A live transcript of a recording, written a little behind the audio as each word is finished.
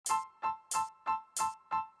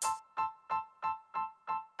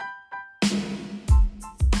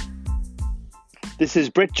This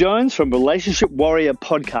is Brett Jones from Relationship Warrior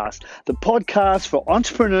Podcast, the podcast for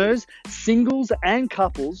entrepreneurs, singles, and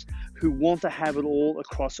couples who want to have it all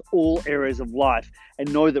across all areas of life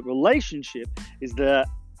and know that relationship is the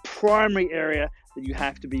primary area that you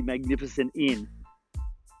have to be magnificent in.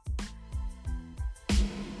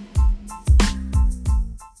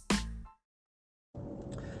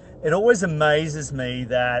 It always amazes me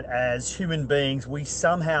that as human beings, we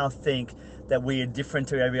somehow think that we are different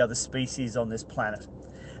to every other species on this planet.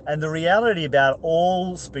 And the reality about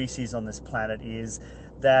all species on this planet is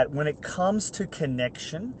that when it comes to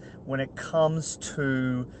connection, when it comes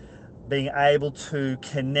to being able to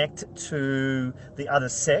connect to the other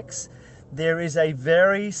sex, there is a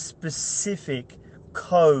very specific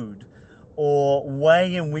code or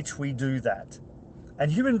way in which we do that.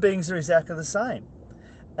 And human beings are exactly the same.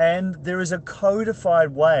 And there is a codified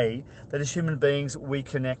way that as human beings we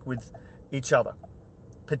connect with each other,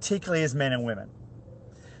 particularly as men and women.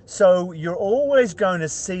 So you're always going to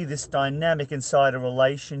see this dynamic inside a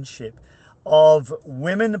relationship of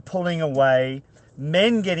women pulling away,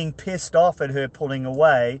 men getting pissed off at her pulling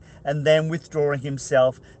away, and then withdrawing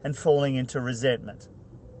himself and falling into resentment.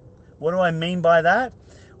 What do I mean by that?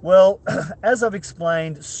 Well, as I've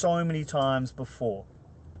explained so many times before,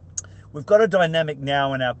 we've got a dynamic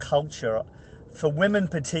now in our culture, for women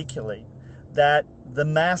particularly, that the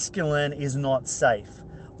masculine is not safe.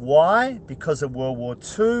 Why? Because of World War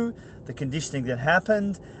II, the conditioning that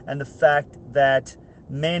happened, and the fact that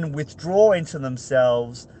men withdraw into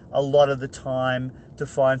themselves a lot of the time to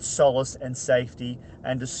find solace and safety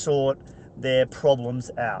and to sort their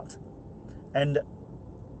problems out. And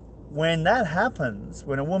when that happens,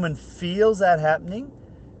 when a woman feels that happening,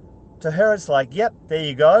 to her it's like, yep, there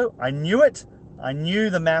you go, I knew it. I knew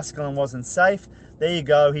the masculine wasn't safe. There you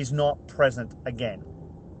go, he's not present again.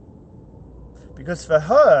 Because for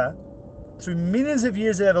her, through millions of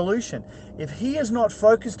years of evolution, if he is not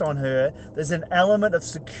focused on her, there's an element of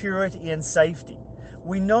security and safety.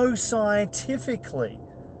 We know scientifically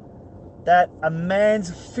that a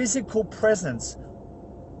man's physical presence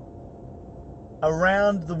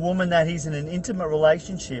around the woman that he's in an intimate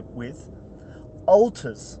relationship with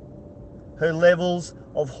alters her levels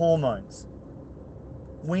of hormones.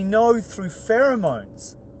 We know through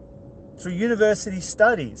pheromones, through university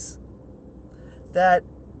studies, that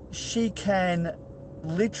she can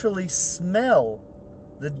literally smell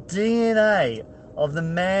the DNA of the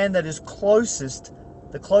man that is closest,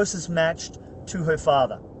 the closest matched to her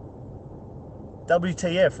father.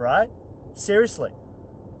 WTF, right? Seriously.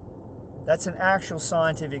 That's an actual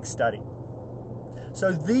scientific study.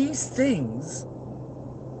 So these things,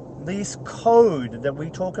 this code that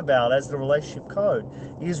we talk about as the relationship code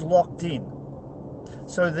is locked in.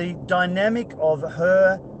 So the dynamic of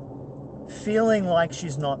her feeling like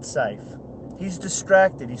she's not safe, he's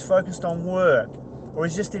distracted, he's focused on work, or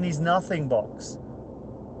he's just in his nothing box,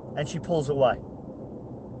 and she pulls away.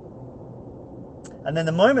 And then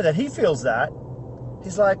the moment that he feels that,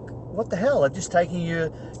 he's like, what the hell? I've just taken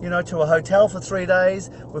you, to a hotel for 3 days.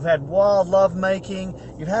 We've had wild love making.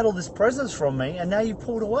 You've had all this presence from me, and now you've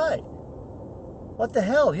pulled away. What the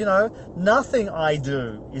hell? Nothing I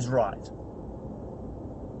do is right.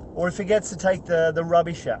 Or he forgets to take the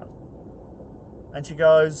rubbish out. And she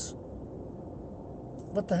goes,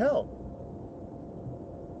 what the hell?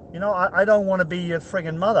 I don't want to be your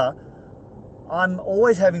friggin' mother. I'm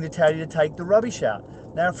always having to tell you to take the rubbish out.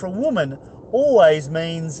 Now, for a woman, always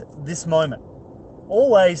means this moment.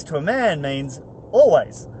 Always to a man means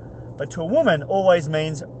always. But to a woman, always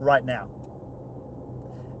means right now.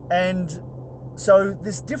 And so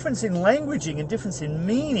this difference in languaging and difference in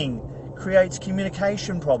meaning creates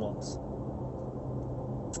communication problems.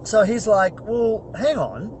 So he's like, well, hang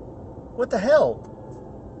on. What the hell?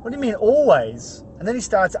 What do you mean always? And then he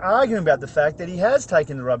starts arguing about the fact that he has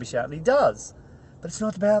taken the rubbish out, and he does. But it's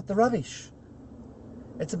not about the rubbish.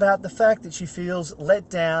 It's about the fact that she feels let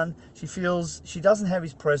down. She feels she doesn't have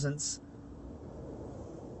his presence.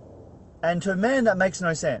 And to a man, that makes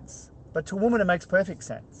no sense. But to a woman, it makes perfect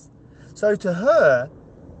sense. So to her,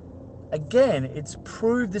 again, it's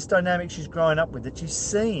proved this dynamic she's grown up with, that she's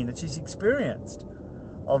seen, that she's experienced,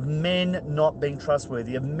 of men not being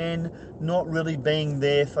trustworthy, of men not really being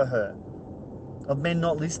there for her, of men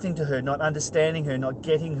not listening to her, not understanding her, not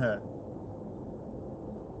getting her.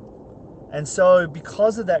 And so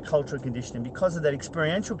because of that cultural conditioning, because of that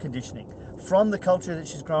experiential conditioning from the culture that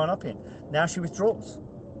she's grown up in, now she withdraws.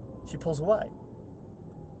 She pulls away.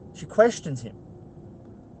 She questions him.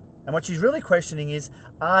 And what she's really questioning is,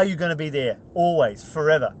 are you going to be there always,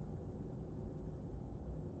 forever?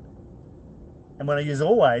 And when I use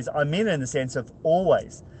always, I mean it in the sense of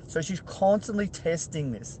always. So she's constantly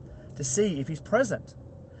testing this to see if he's present.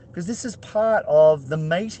 Because this is part of the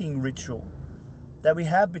mating ritual that we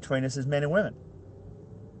have between us as men and women.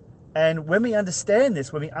 And when we understand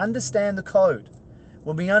this, when we understand the code,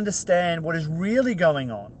 when we understand what is really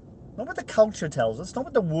going on, not what the culture tells us, not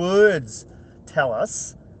what the words tell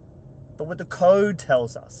us, but what the code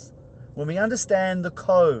tells us. When we understand the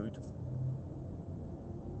code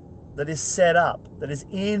that is set up, that is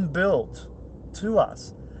inbuilt to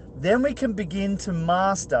us, then we can begin to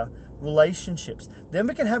master relationships. Then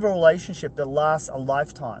we can have a relationship that lasts a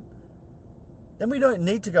lifetime. Then we don't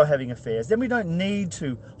need to go having affairs. Then we don't need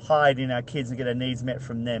to hide in our kids and get our needs met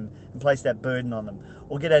from them and place that burden on them,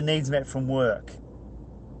 or get our needs met from work,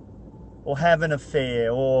 or have an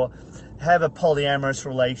affair, or have a polyamorous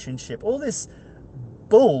relationship. All this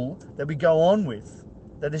bull that we go on with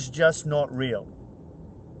that is just not real.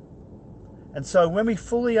 And so when we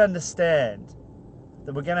fully understand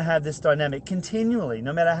that we're going to have this dynamic continually,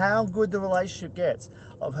 no matter how good the relationship gets,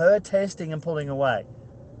 of her testing and pulling away.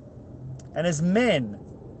 And as men,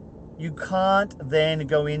 you can't then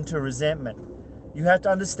go into resentment. You have to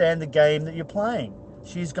understand the game that you're playing.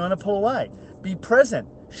 She's going to pull away. Be present.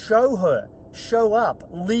 Show her. Show up.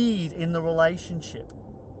 Lead in the relationship.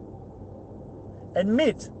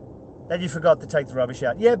 Admit that you forgot to take the rubbish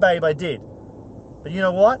out. Yeah, babe, I did. But you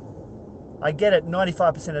know what? I get it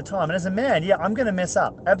 95% of the time. And as a man, yeah, I'm going to mess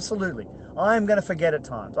up. Absolutely. I'm going to forget at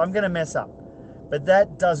times. I'm going to mess up. But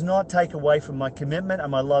that does not take away from my commitment and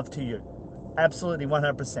my love to you. Absolutely,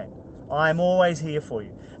 100%. I'm always here for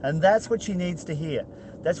you. And that's what she needs to hear.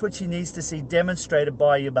 That's what she needs to see demonstrated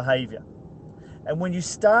by your behavior. And when you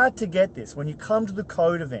start to get this, when you come to the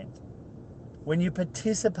code event, when you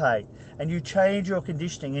participate and you change your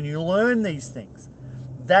conditioning and you learn these things,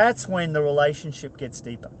 that's when the relationship gets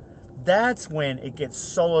deeper. That's when it gets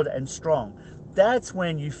solid and strong. That's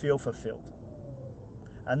when you feel fulfilled.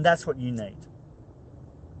 And that's what you need.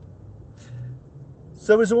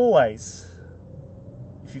 So as always,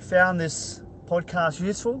 if you found this podcast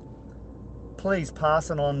useful, please pass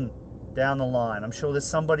it on down the line. I'm sure there's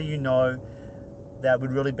somebody you know that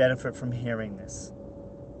would really benefit from hearing this.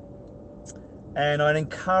 And I'd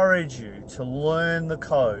encourage you to learn the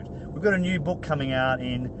code. We've got a new book coming out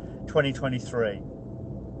in 2023.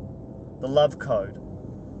 The Love Code,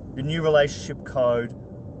 the new relationship code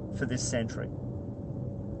for this century.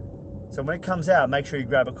 So when it comes out, make sure you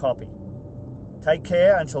grab a copy. Take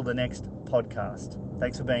care until the next podcast.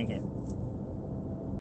 Thanks for being here.